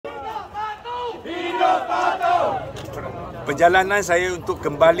perjalanan saya untuk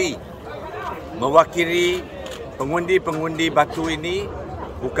kembali mewakili pengundi-pengundi Batu ini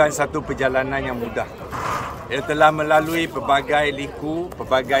bukan satu perjalanan yang mudah. Ia telah melalui pelbagai liku,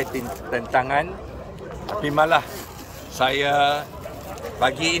 pelbagai tentangan, tapi malah saya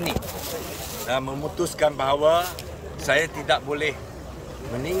pagi ini memutuskan bahawa saya tidak boleh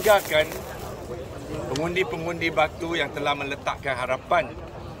meninggalkan pengundi-pengundi Batu yang telah meletakkan harapan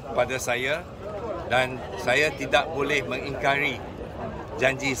pada saya, dan saya tidak boleh mengingkari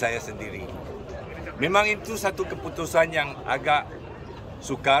janji saya sendiri. Memang itu satu keputusan yang agak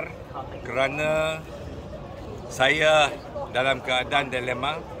sukar kerana saya dalam keadaan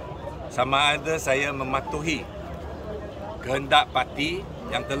dilema sama ada saya mematuhi kehendak parti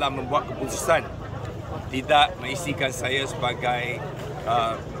yang telah membuat keputusan tidak mengisikan saya sebagai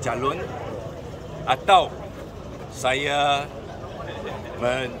calon, atau saya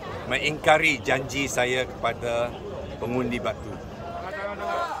mengingkari janji saya kepada pengundi Batu.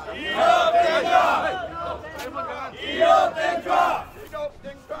 Hidup Tian Chua!